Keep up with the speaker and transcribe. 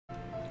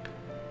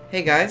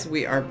Hey guys,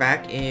 we are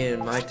back in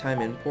my time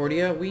in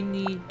Portia. We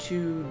need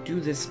to do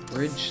this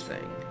bridge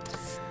thing.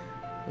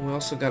 We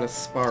also got to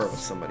spar with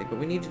somebody, but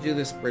we need to do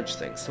this bridge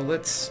thing. So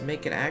let's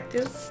make it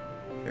active.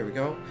 There we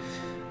go.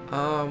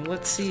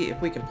 Let's see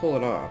if we can pull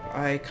it off.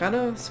 I kind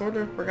of sort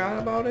of forgot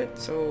about it,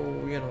 so,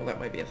 you know, that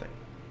might be a thing.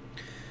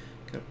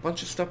 Got a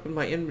bunch of stuff in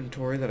my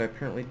inventory that I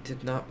apparently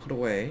did not put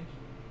away.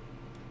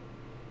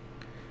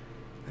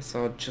 I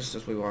saw it just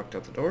as we walked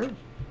out the door.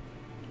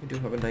 We do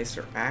have a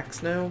nicer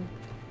axe now.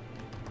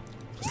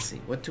 Let's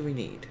see, what do we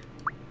need?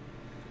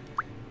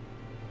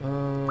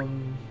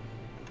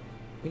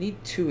 We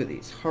need 2 of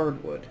these,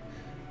 hardwood,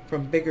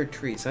 from bigger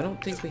trees. I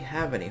don't think we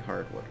have any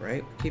hardwood,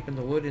 right? We're keeping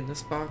the wood in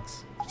this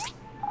box.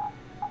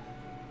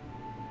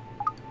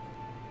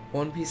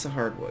 1 piece of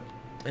hardwood.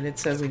 And it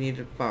said we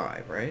needed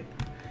 5, right?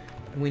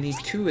 And we need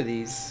 2 of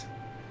these.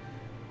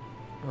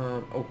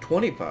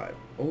 25.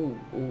 Oh,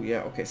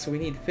 yeah, okay. So we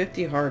need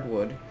 50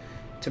 hardwood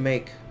to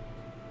make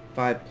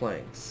 5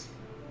 planks.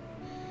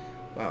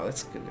 Wow,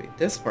 that's gonna be,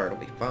 this part will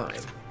be fine.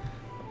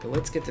 Okay,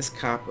 let's get this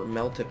copper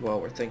melted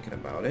while we're thinking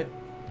about it.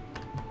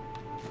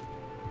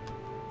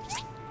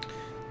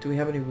 Do we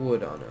have any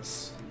wood on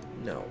us?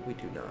 No, we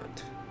do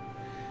not.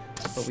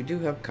 But we do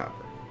have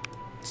copper.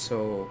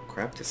 So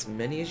craft as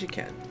many as you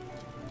can.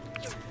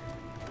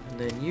 And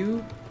then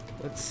you,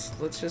 let's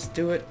just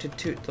do it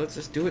let's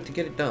just do it to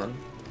get it done.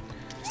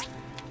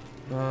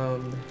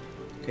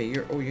 Okay,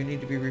 you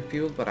need to be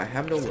refueled, but I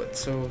have no wood,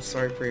 so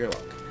sorry for your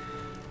luck.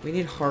 We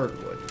need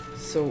hardwood.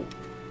 So,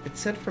 it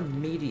said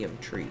from medium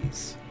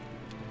trees.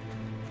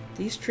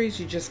 These trees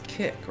you just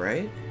kick,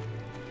 right?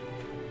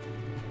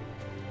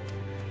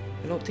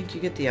 I don't think you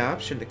get the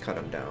option to cut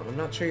them down. I'm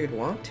not sure you'd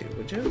want to,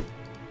 would you?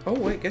 Oh,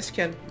 wait, guess you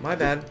can. My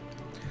bad.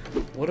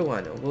 What do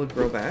I know? Will it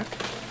grow back?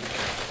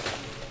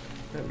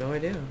 I have no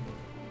idea.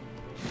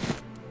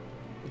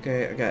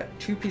 Okay, I got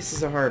 2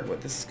 pieces of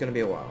hardwood. This is going to be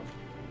a while.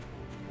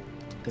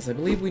 Because I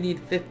believe we need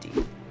 50.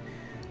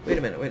 Wait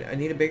a minute. Wait, I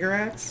need a bigger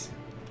axe?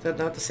 Is that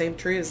not the same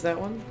tree as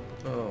that one?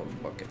 Oh,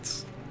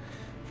 buckets.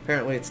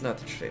 Apparently it's not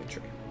the same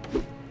tree.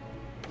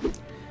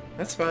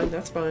 That's fine,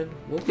 that's fine.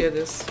 We'll get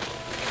this.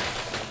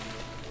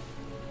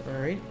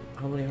 Alright,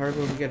 how many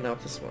hardwood are we getting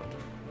off this one?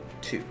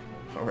 2.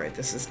 Alright,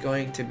 this is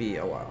going to be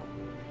a while.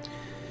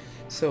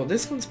 So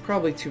this one's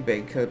probably too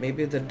big, because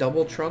maybe the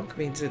double trunk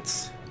means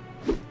it's...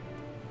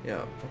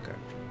 Yeah, okay.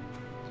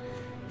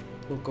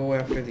 We'll go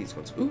after these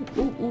ones.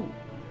 Ooh.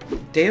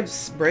 Day of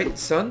bright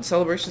sun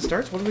celebration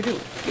starts? What do we do?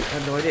 I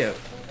have no idea.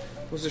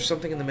 Was there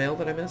something in the mail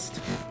that I missed?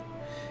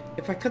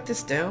 If I cut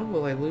this down,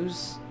 will I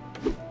lose...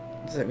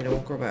 Does that mean it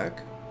won't grow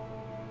back?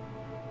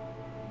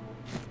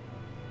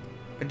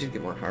 I did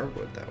get more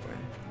hardwood that way.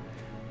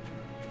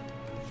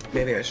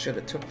 Maybe I should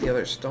have took the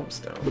other stumps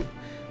down.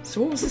 So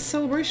what was this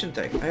celebration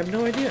thing? I have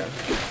no idea.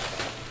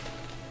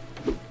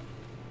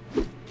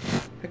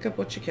 Pick up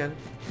what you can.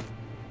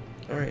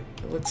 Alright,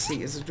 let's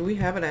see. Do we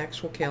have an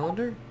actual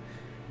calendar?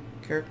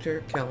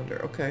 Character,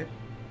 calendar, okay.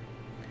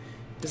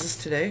 Is this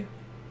today?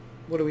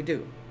 What do we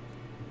do?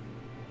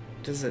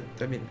 Does it,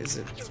 I mean, is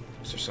there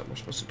something we're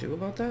supposed to do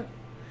about that?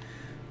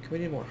 We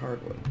need more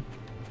hardwood.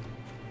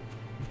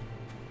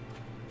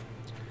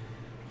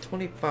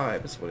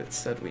 25 is what it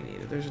said we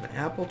needed. There's an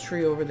apple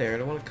tree over there. I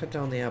don't want to cut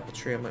down the apple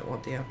tree. I might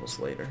want the apples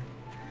later.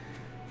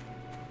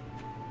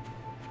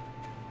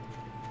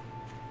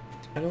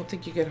 I don't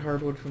think you get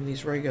hardwood from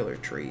these regular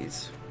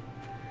trees.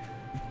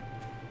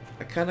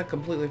 I kind of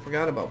completely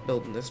forgot about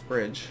building this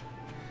bridge.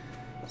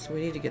 So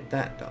we need to get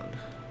that done.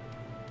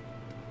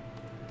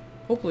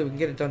 Hopefully we can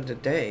get it done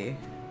today.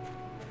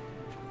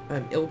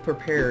 I'm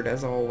ill-prepared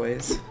as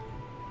always.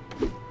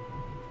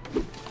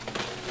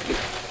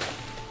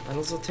 Might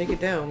as well take it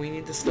down. We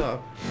need the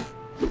stuff.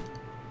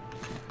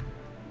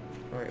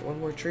 Alright, 1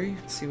 more tree.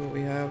 Let's see what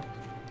we have.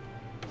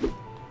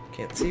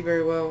 Can't see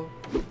very well.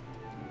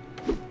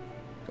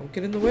 Don't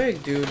get in the way,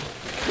 dude.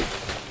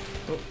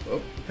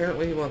 Oh,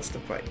 apparently he wants to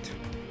fight.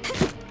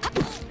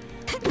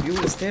 If you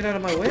would have stayed out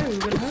of my way, we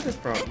wouldn't have this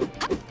problem.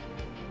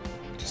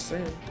 Just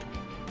saying.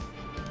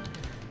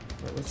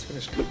 Alright, let's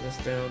finish cutting this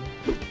down.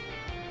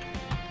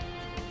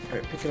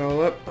 Alright, pick it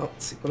all up. Oh,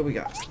 let's see. What do we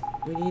got?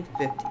 We need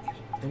 50.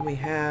 And we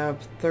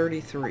have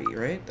 33,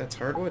 right? That's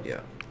hardwood?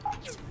 Yeah.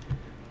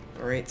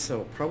 Alright,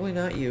 so probably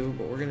not you,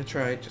 but we're going to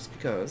try it just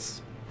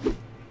because.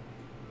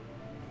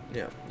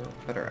 Yeah, no,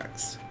 better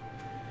axe.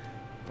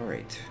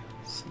 Alright,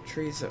 some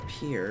trees up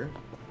here.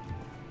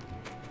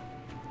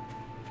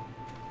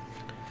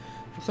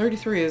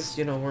 33 is,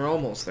 you know, we're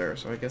almost there,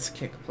 so I guess I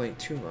can't complain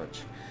too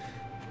much.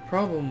 The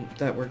problem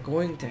that we're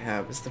going to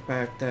have is the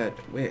fact that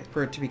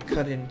for it to be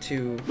cut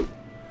into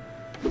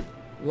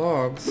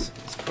logs,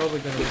 it's probably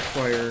going to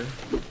require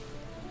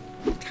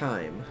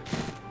time,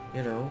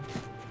 you know?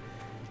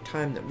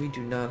 Time that we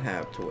do not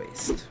have to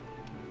waste.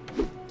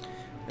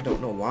 I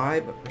don't know why,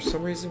 but for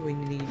some reason we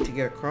need to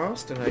get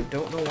across, and I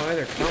don't know why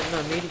they're counting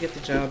on me to get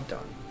the job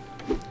done.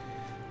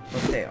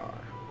 But they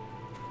are.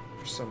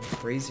 For some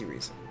crazy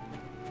reason.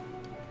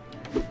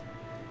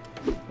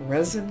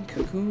 Resin,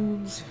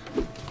 cocoons.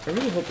 I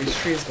really hope these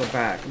trees go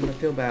back. I'm going to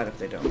feel bad if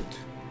they don't.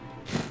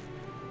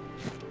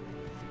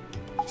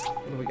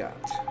 What do we got?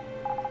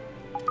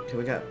 Okay,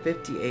 we got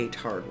 58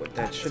 hardwood.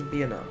 That should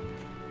be enough.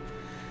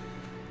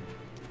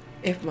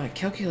 If my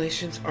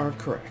calculations are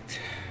correct.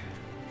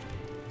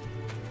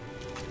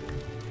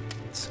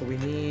 So we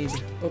need...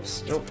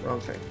 Oops, nope,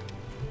 wrong thing.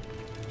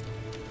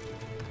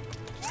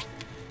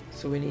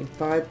 So we need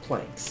 5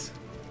 planks.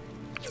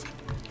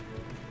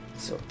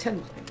 So 10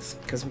 planks,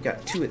 because we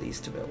got 2 of these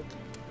to build.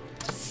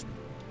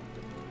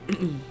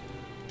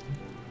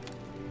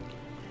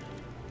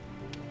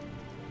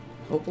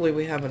 Hopefully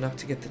we have enough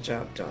to get the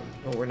job done.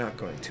 No, we're not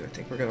going to. I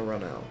think we're going to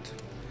run out.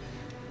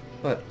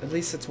 But at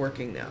least it's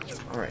working now.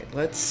 Alright,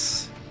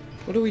 let's...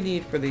 What do we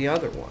need for the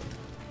other one?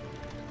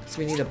 So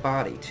we need a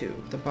body, too.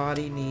 The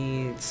body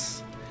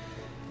needs...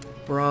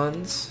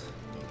 bronze.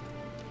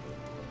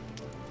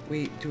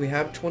 Do we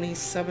have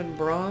 27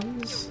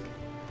 bronze?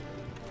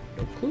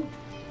 No clue.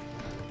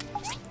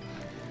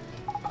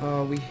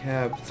 We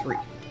have 3.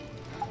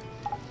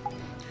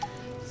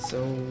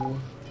 So...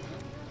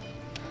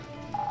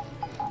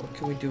 what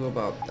can we do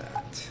about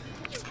that?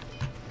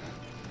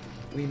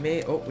 We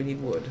may... oh, we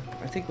need wood.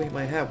 I think we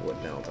might have wood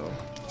now, though.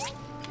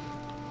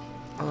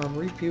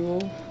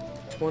 Refuel.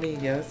 20,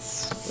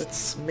 yes.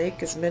 Let's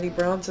make as many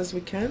bronze as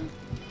we can.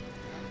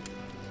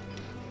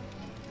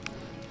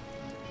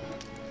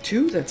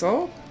 2, that's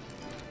all?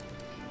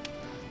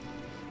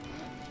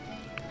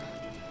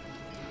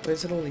 Why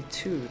is it only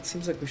 2? It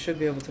seems like we should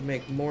be able to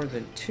make more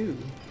than 2.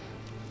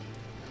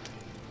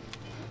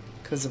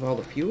 Because of all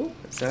the fuel?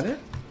 Is that it?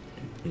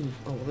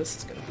 Oh, well, this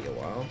is going to be a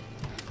while.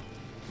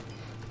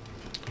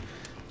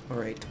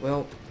 Alright,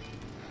 well...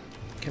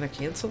 can I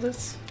cancel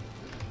this?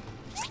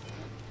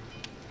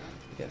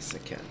 Yes, I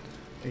can.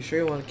 Are you sure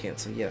you want to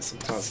cancel? Yes, I'm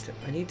positive.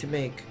 I need to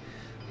make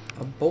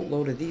a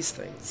boatload of these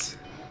things.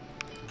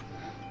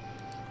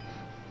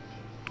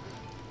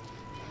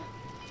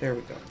 There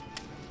we go.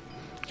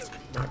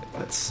 Alright,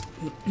 let's...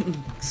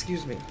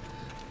 excuse me.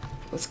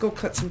 Let's go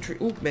cut some tree...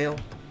 Ooh, mail.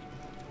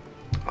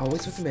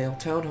 Always with the mail.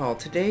 Town Hall.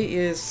 Today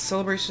is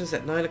celebrations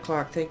at 9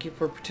 o'clock. Thank you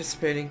for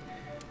participating.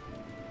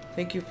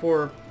 Thank you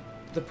for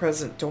the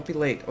present. Don't be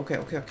late. Okay,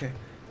 okay, okay.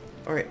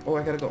 Alright. Oh,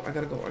 I gotta go. I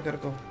gotta go. I gotta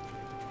go.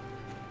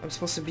 I'm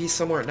supposed to be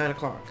somewhere at 9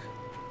 o'clock.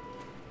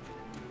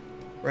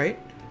 Right?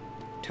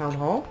 Town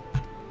Hall?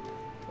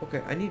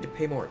 Okay, I need to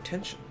pay more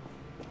attention.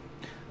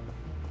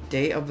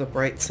 Day of the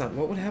bright sun.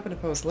 What would happen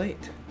if I was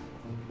late?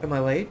 Am I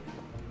late?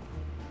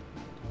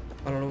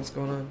 I don't know what's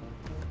going on.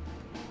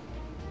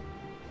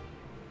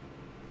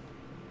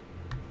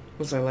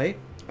 Was I late?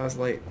 I was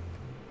late.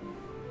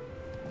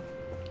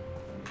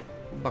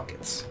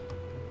 Buckets.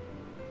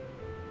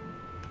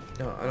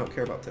 No, I don't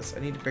care about this. I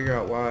need to figure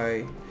out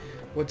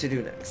what to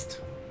do next.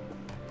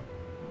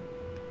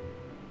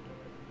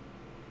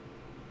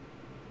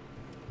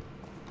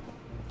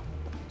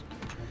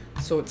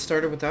 So it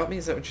started without me?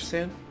 Is that what you're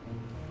saying?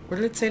 Where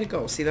did it say to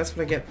go? See, that's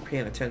what I get for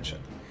paying attention.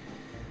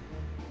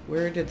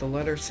 Where did the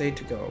letter say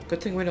to go?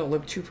 Good thing we don't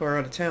live too far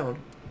out of town.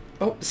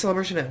 Oh, the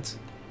celebration ends.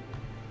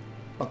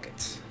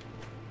 Buckets.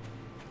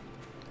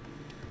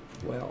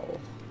 Well.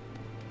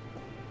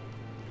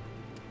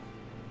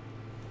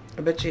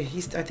 I bet you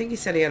I think he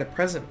said he had a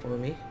present for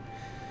me.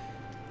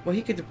 Well,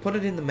 he could put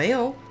it in the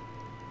mail.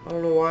 I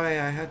don't know why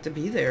I had to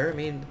be there. I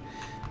mean,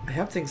 I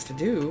have things to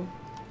do.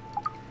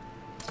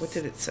 What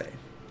did it say?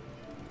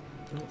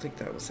 I don't think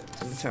that was it.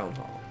 In the town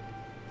hall.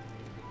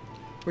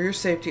 For your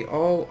safety,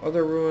 all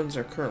other ruins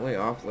are currently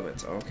off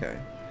limits. Okay.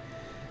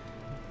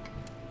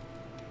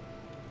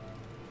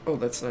 Oh,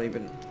 that's not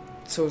even...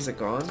 So is it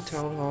gone?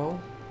 Town hall?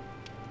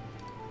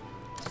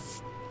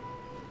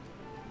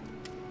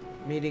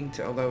 Meeting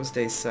to... Oh, that was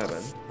day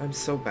 7. I'm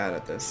so bad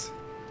at this.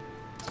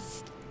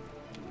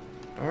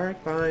 Alright,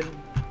 fine.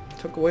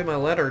 Took away my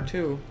letter,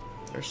 too.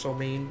 They're so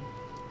mean.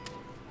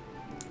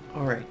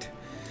 Alright.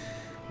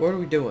 What are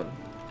we doing?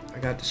 I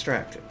got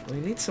distracted. We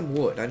need some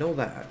wood. I know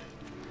that.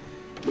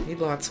 Need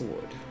lots of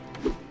wood.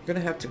 We're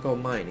gonna have to go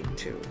mining,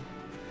 too.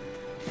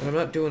 But I'm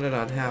not doing it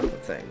on half the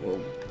thing. We'll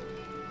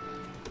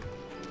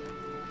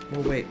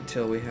wait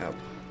until we have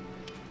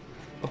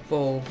a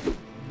full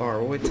bar.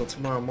 We'll wait till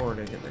tomorrow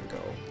morning and then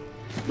go.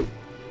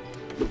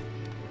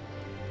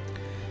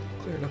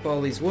 Clearing up all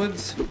these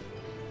woods.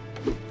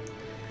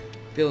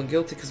 Feeling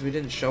guilty because we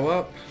didn't show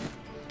up.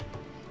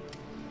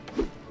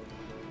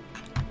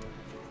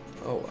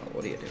 Oh well,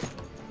 what do you do?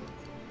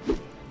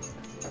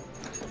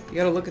 You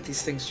gotta look at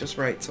these things just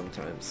right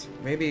sometimes.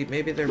 Maybe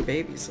they're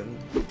babies and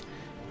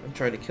I'm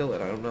trying to kill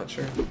it. I'm not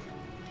sure.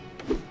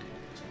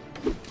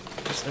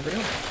 Just never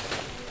know.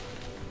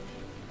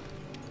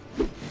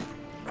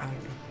 I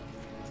don't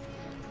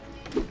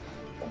know.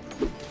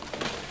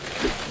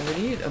 Well,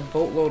 we need a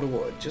boatload of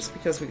wood just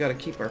because we gotta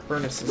keep our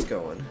furnaces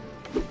going.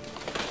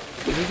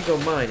 We need to go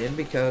mining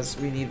because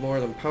we need more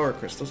of them power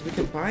crystals. We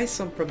could buy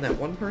some from that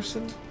one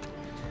person.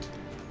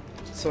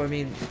 So, I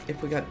mean,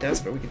 if we got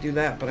desperate, we could do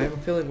that. But I have a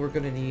feeling we're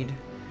going to need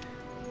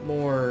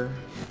more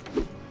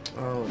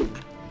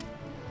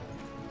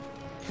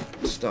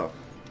stuff.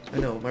 I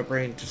know, my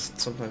brain just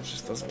sometimes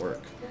just doesn't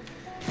work.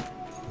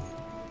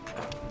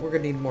 We're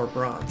going to need more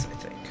bronze, I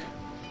think.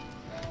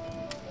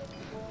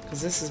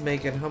 Because this is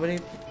making, how many,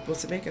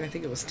 what's it making? I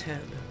think it was 10.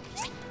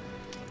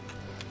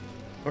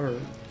 Or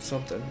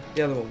something.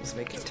 The other one was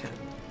making 10.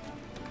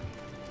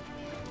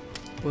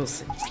 We'll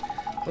see.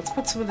 Let's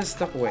put some of this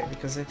stuff away,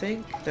 because I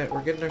think that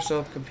we're getting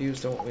ourselves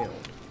confused on what we own.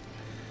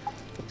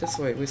 Put this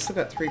away. We still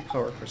got 3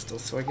 power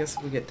crystals, so I guess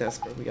if we get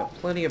desperate, we got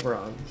plenty of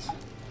bronze.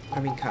 I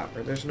mean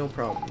copper. There's no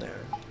problem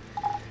there.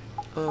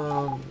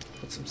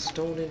 Put some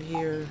stone in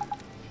here.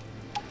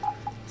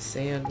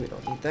 Sand, we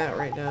don't need that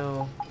right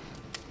now.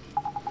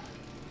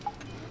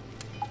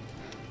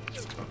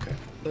 Okay,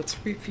 let's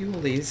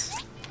refuel these.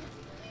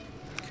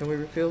 Can we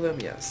refuel them?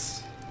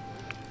 Yes.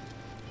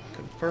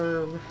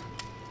 Confirm.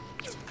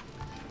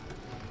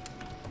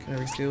 Can I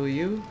refuel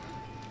you?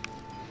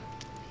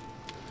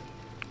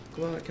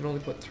 Come on, I can only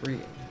put 3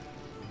 in.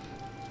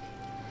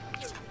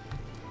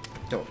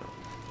 Don't know.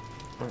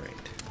 Alright.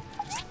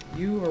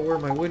 You are where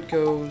my wood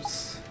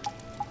goes.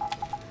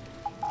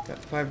 Got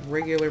 5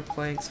 regular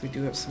planks. We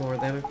do have some more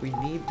of them if we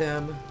need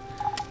them.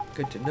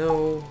 Good to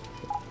know.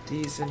 Put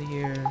these in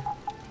here.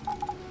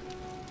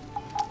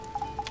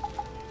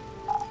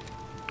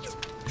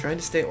 Trying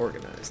to stay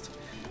organized.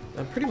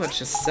 I'm pretty much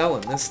just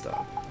selling this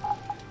stuff.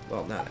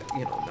 Well, not,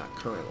 you know, not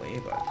currently,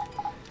 but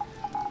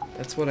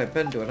that's what I've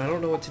been doing. I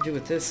don't know what to do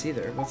with this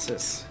either. What's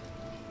this?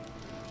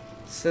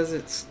 It says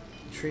it's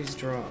trees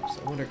drops.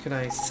 I wonder, can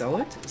I sell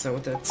it? Is that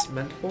what that's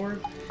meant for?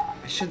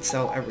 I should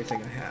sell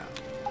everything I have.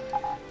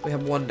 We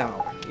have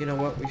 $1. You know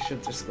what? We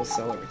should just go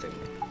sell everything.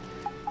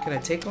 Can I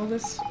take all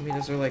this? I mean,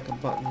 is there like a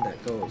button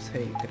that goes,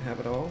 hey, you can have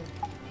it all?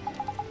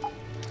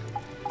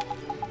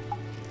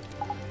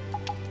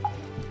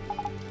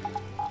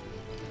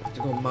 I have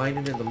to go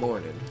mining in the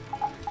morning,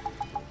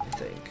 I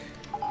think.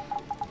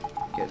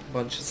 Get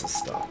bunches of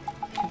stuff.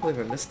 I can't believe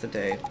I missed a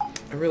day.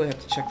 I really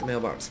have to check the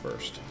mailbox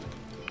first.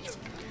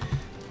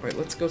 Alright,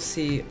 let's go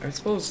see. I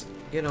suppose,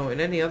 you know, in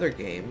any other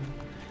game,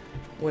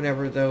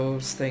 whenever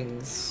those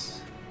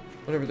things,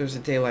 whenever there's a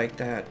day like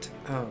that,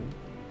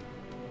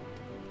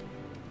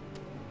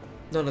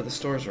 none of the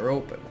stores are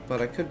open, but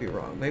I could be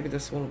wrong. Maybe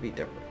this one will be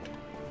different.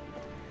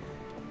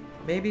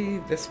 Maybe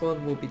this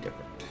one will be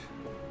different.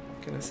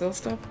 Can I sell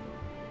stuff?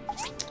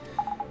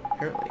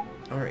 Apparently.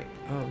 Alright,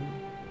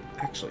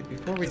 actually,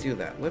 before we do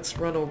that, let's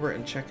run over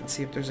and check and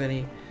see if there's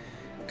any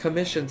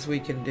commissions we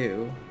can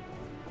do.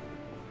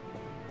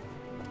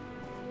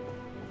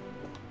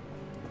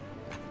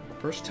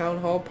 First town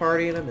hall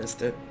party and I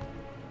missed it.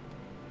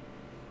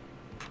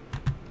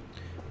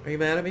 Are you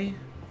mad at me?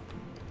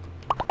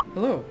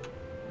 Hello,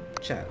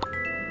 chat.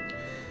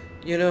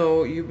 You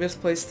know, you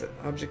misplaced the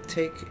object.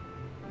 Take,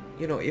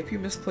 you know, if you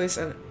misplace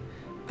an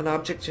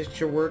object at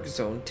your work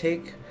zone,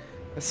 take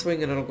a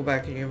swing and it'll go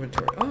back in your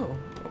inventory. Oh,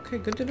 okay,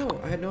 good to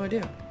know. I had no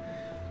idea.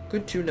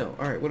 Good to know.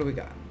 Alright, what do we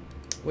got?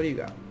 What do you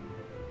got?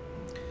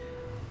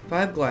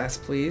 5 glass,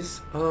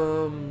 please. I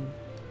don't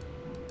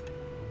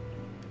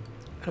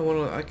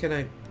want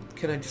to.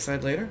 Can I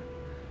decide later?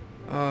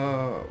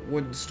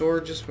 Wooden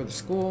storages for the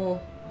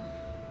school.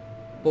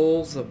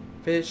 Bowls of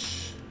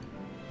fish.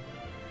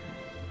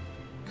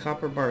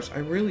 Copper bars. I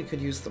really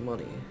could use the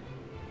money.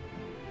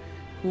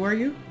 Who are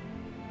you?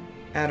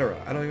 Adara.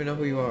 I don't even know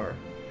who you are.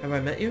 Have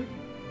I met you?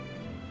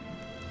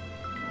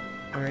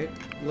 Alright,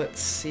 let's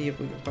see if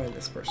we can find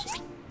this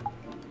person.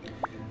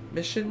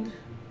 Mission.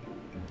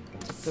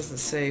 Doesn't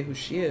say who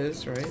she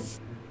is, right?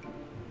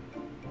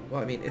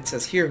 Well, I mean, it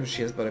says here who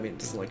she is, but I mean, it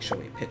doesn't, like, show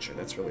me a picture.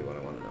 That's really what I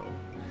want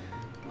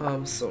to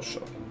know.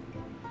 Social.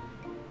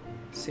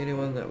 See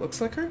anyone that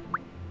looks like her?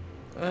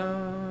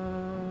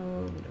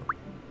 No.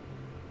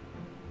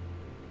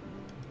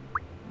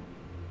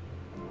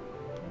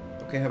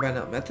 Okay, have I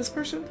not met this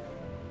person?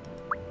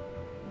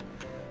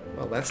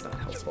 Well, that's not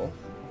helpful.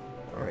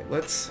 Alright,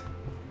 let's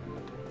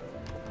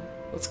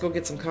go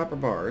get some copper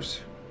bars.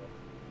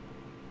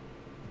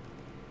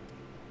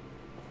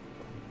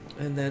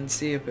 And then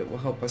see if it will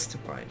help us to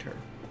find her.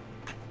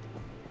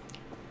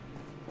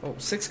 Oh,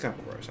 6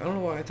 copper bars. I don't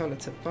know why I thought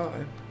it said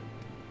 5.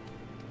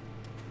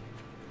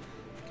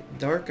 Getting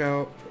dark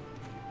out.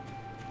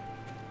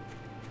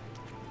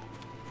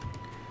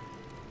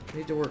 I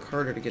need to work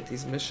harder to get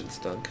these missions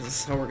done, because this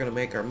is how we're going to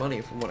make our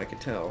money, from what I can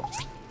tell.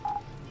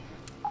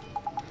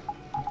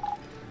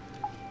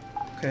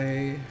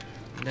 Okay,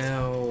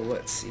 now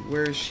let's see.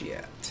 Where is she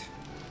at?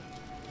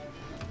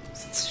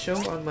 Does it show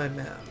on my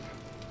map?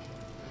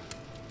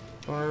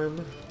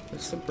 Farm.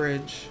 There's the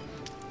bridge.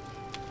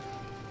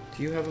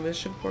 Do you have a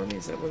mission for me?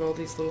 Is that what all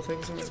these little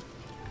things are?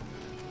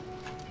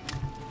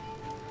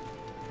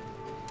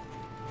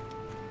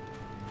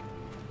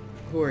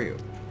 Who are you?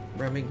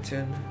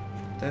 Remington.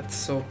 That's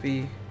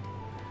Sophie.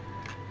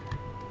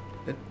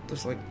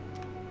 There's like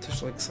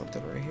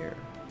something right here.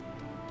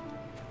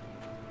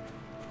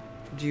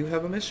 Do you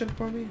have a mission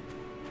for me?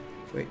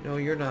 Wait, no,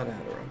 you're not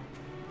Adara.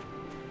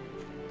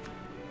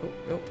 Oh,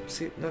 nope.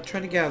 See, not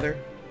trying to gather.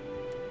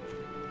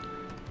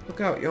 Look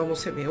out, you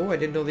almost hit me. Oh, I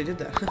didn't know they did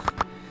that.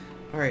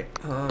 Alright,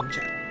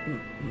 chat.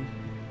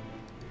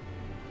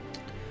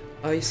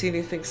 You see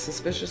anything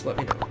suspicious? Let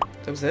me know.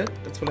 That was it?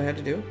 That's what I had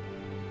to do?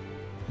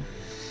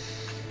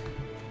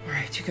 Alright,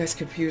 Alright, you guys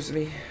confuse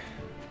me.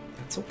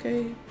 That's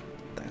okay.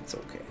 That's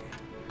okay.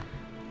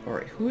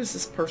 Alright, who is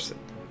this person?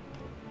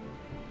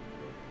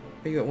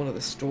 Are you at one of the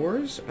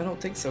stores? I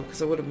don't think so,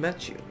 because I would have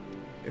met you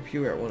if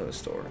you were at one of the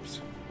stores.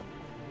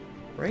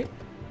 Right?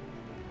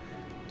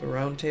 The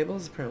round table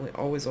is apparently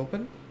always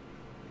open.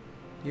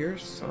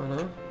 Here's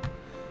Sana.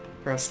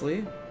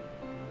 Presley.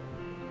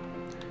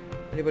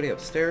 Anybody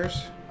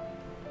upstairs?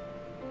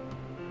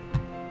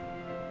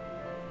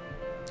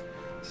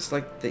 Just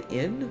like the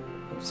inn?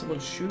 Oh,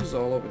 someone's shoes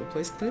all over the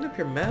place. Clean up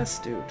your mess,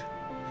 dude.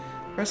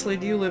 Presley,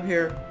 do you live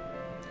here?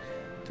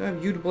 Do I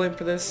have you to blame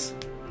for this?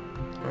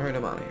 Alright,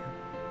 I'm out of here.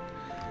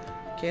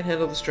 Can't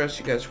handle the stress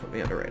you guys put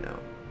me under right now.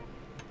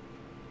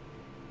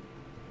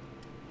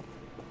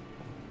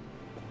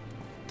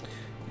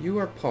 You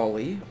are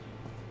Polly.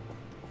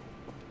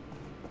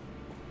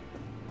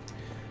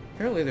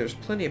 Apparently there's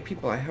plenty of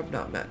people I have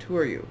not met. Who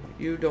are you?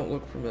 You don't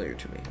look familiar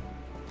to me.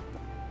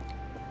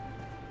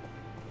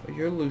 Well,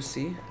 you're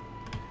Lucy.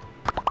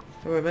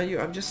 Have I met you?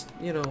 I'm just,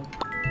 you know...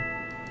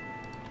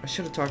 I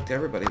should have talked to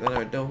everybody, then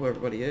I'd know who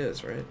everybody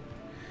is, right?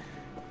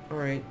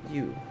 Alright,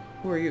 you.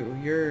 Who are you?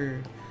 You're...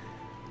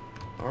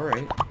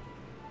 Alright.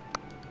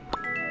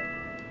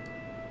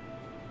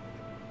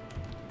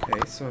 Okay,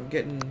 so I'm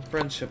getting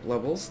friendship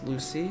levels.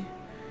 Lucy.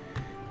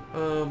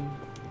 Who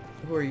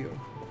are you?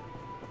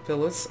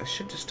 Phyllis. I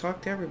should just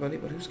talk to everybody,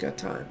 but who's got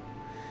time?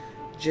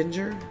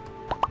 Ginger.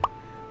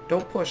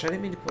 Don't push. I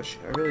didn't mean to push.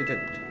 I really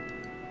didn't.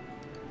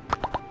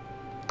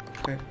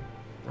 Okay.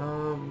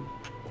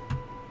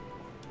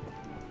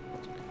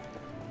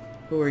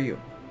 Who are you?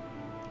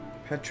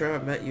 Petra.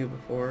 I've met you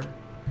before.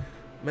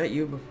 Met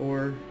you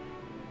before.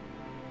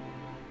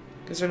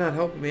 Because they're not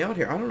helping me out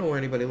here. I don't know where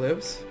anybody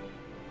lives.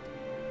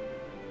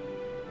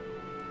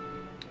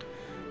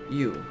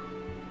 You.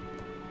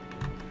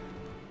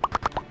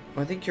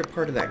 Well, I think you're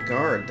part of that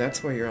guard.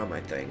 That's why you're on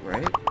my thing,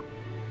 right?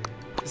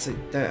 Because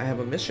I have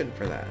a mission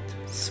for that.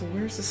 So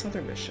where's this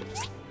other mission?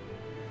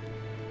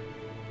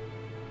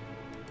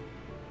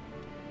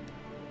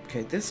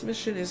 Okay, this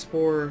mission is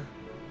for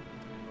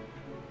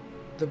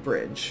the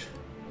bridge.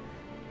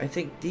 I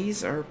think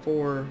these are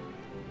for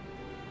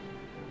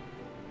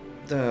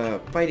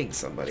the fighting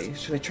somebody.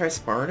 Should I try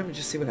sparring him and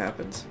just see what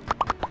happens?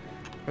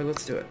 Alright,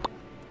 let's do it.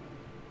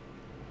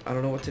 I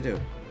don't know what to do.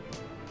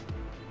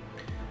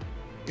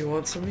 You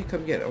want somebody?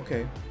 Come get it.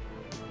 Okay.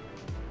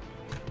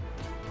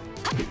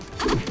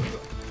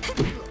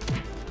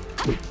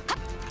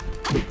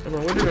 Am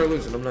I winning or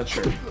losing? I'm not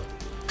sure.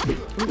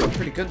 Ooh, I'm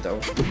pretty good though.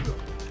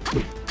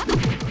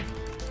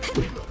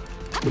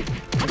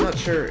 I'm not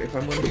sure if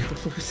I'm winning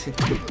or losing.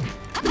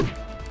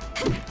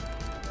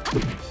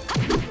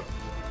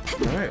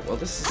 Alright, well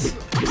this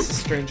is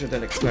stranger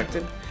than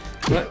expected.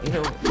 But, you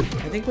know,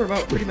 I think we're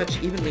about pretty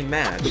much evenly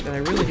matched, and I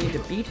really need to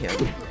beat him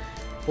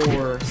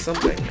for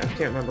something. I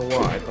can't remember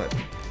why, but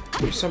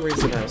for some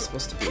reason I was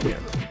supposed to beat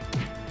him.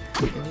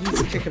 And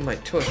he's kicking my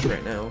tush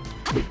right now.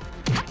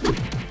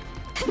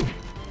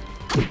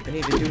 I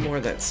need to do more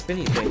of that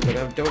spinny thing, but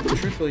I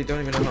truthfully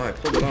don't even know how I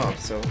pulled it off,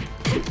 so,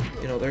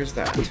 you know, there's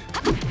that.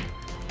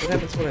 What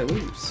happens when I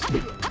lose?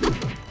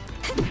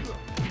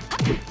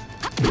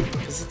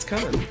 Because it's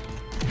coming.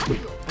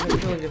 I have a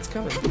feeling it's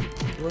coming.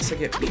 Unless I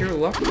get pure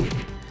luck.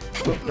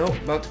 Oh, no,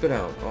 about to go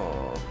down.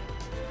 Aw.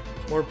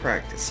 More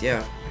practice,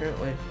 yeah,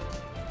 apparently.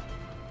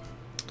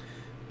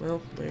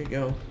 Well, there you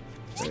go.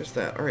 There's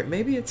that. Alright,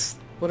 maybe it's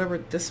whatever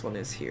this one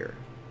is here.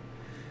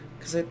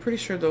 Because I'm pretty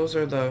sure those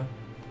are the...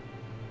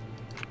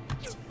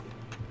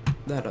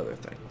 that other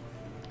thing.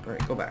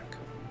 Alright, go back.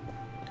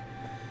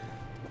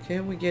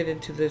 Can we get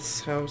into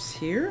this house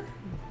here?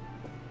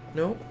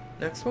 Nope.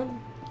 Next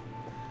one?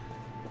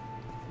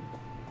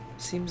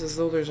 Seems as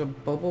though there's a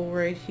bubble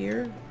right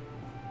here.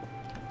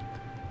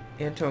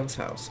 Anton's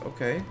house,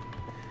 okay.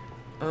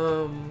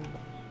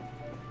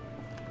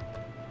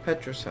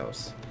 Petra's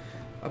house.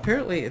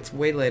 Apparently it's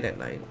way late at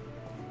night,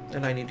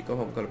 and I need to go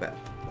home and go to bed.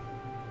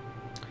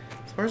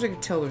 As far as I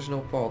can tell, there's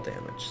no fall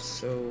damage,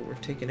 so we're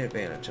taking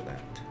advantage of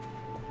that.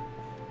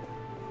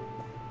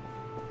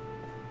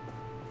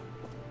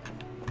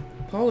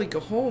 Polly, go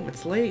home.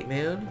 It's late,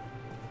 man.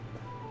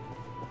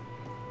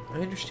 I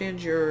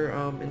understand your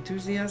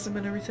enthusiasm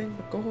and everything,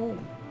 but go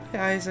home.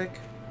 Hi,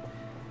 Isaac.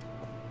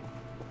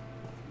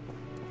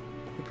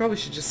 We probably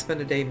should just spend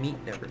a day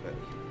meeting everybody.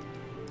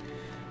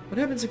 What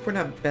happens if we're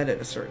not in bed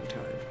at a certain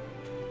time?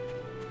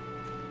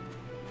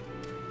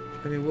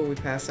 I mean, will we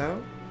pass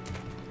out?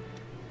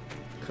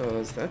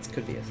 Because that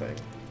could be a thing.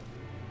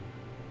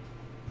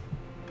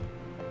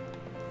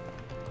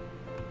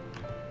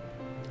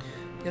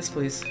 Yes,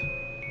 please.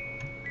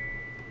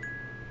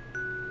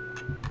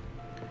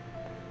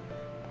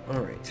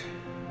 Alright.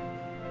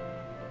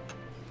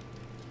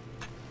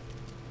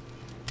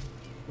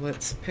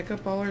 Let's pick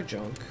up all our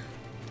junk,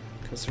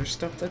 because there's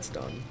stuff that's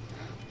done.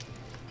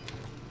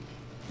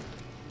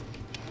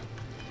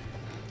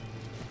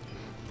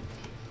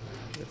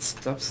 That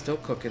stuff's still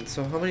cooking,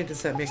 so how many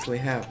does that make we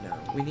have now?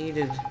 We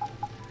needed... That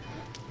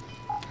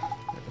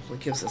only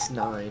gives us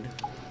 9.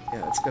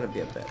 Yeah, it's gonna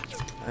be a bit.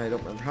 I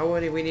don't remember how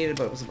many we needed,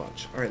 but it was a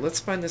bunch. Alright, let's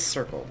find this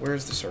circle.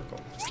 Where's the circle?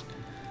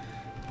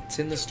 It's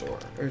in the store,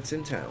 or it's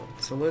in town.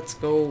 So let's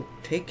go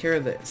take care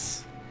of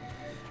this.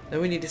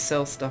 Then we need to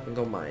sell stuff and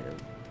go mining.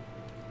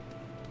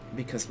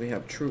 Because we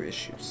have true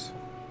issues.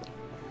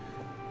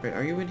 Right,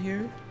 are you in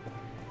here?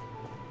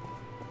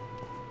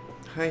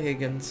 Hi,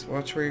 Higgins.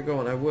 Watch where you're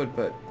going. I would,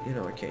 but, you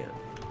know, I can't.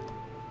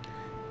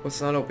 What's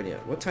not open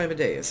yet? What time of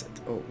day is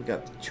it? Oh, we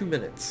got 2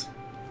 minutes.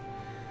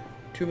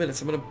 2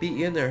 minutes. I'm gonna beat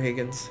you in there,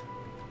 Higgins.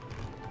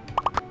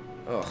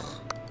 Ugh.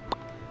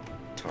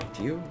 Talk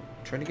to you.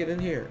 I'm trying to get in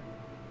here.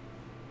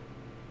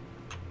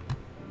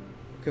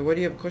 Okay, why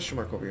do you have a question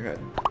mark over your head?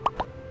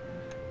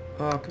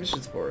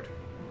 Commissions board.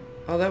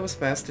 Oh, that was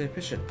fast and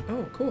efficient.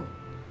 Oh, cool.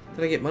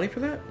 Did I get money for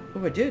that?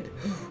 Oh, I did.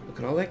 Look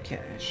at all that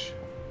cash.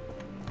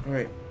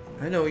 Alright.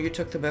 I know, you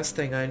took the best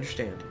thing. I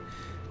understand.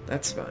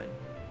 That's fine.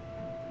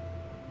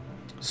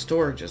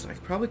 Storages. I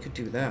probably could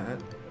do that.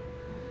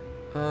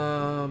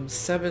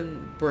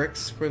 7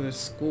 bricks for the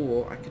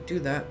school. I could do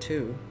that,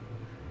 too.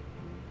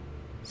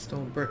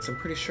 Stone bricks. I'm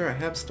pretty sure I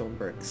have stone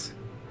bricks.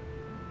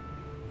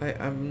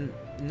 I'm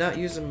not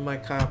using my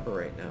copper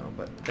right now,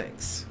 but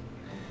thanks.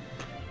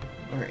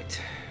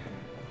 Alright.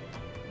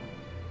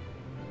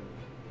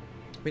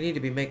 We need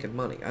to be making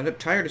money. I'm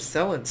tired of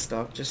selling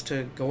stuff just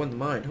to go in the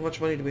mine. How much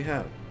money do we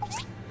have?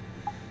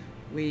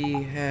 We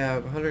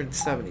have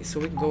 170, so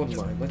we can go in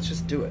the mine. Let's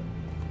just do it.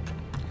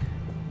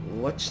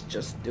 Let's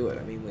just do it.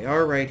 I mean, we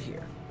are right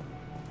here.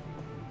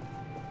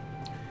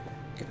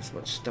 Get as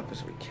much stuff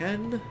as we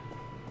can.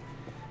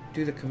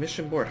 Do the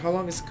commission board. How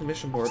long is the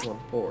commission board one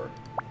for?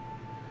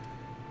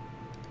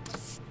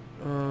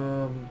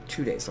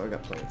 2 days, so I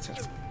got plenty of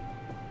time.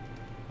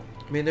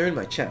 I mean, they're in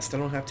my chest. I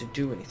don't have to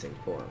do anything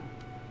for them.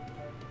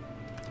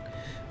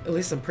 At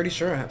least I'm pretty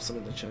sure I have some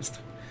in the chest.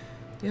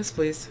 Yes,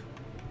 please.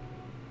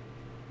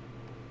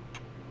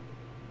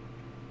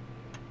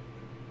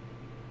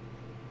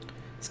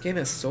 This game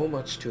has so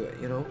much to it,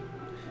 you know?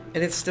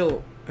 And it's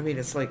still, I mean,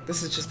 it's like,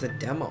 this is just a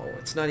demo.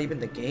 It's not even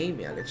the game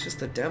yet. It's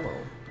just a demo.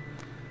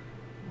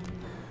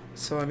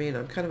 So, I mean,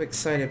 I'm kind of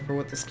excited for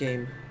what this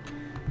game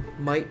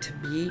might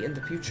be in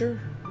the future,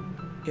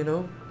 you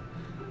know?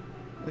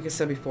 Like I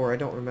said before, I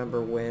don't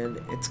remember when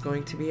it's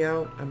going to be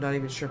out. I'm not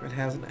even sure if it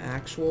has an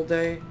actual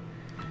day.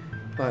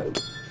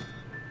 But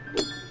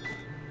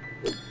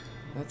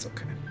that's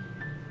okay.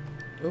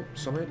 Oh,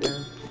 some right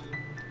there.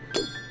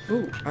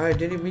 Ooh, I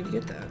didn't even mean to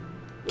get that.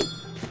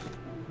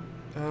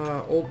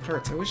 Old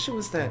parts. I wish it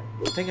was that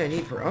thing I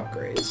need for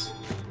upgrades.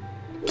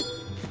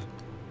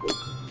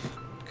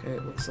 Okay,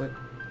 it looks like...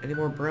 Any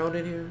more brown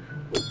in here?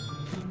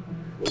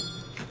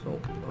 Oh,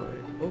 alright.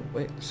 Oh,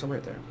 wait, some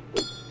right there.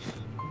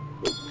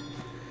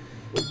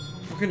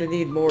 We're gonna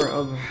need more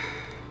of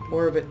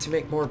it to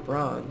make more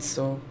bronze,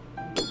 so...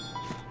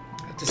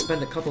 to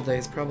spend a couple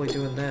days probably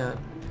doing that.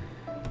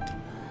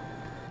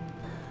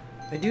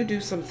 I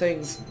do some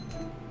things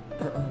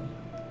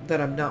that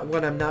I'm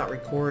not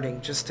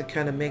recording, just to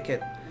kind of make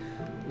it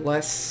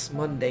less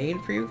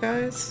mundane for you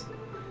guys.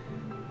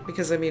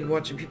 Because I mean,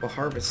 watching people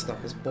harvest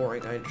stuff is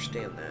boring, I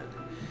understand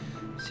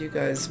that. So you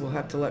guys will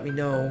have to let me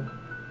know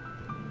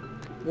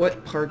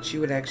what parts you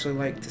would actually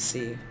like to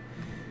see.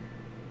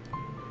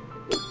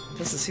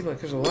 Doesn't seem like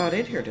there's a lot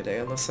in here today,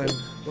 unless I'm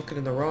looking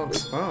in the wrong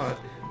spot.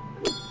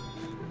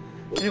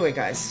 Anyway,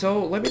 guys,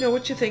 so let me know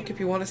what you think if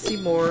you want to see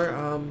more.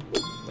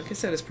 Like I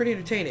said, it's pretty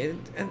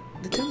entertaining, and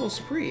the demo's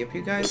free. If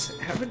you guys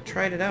haven't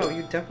tried it out,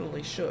 you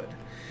definitely should.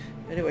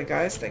 Anyway,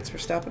 guys, thanks for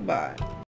stopping by.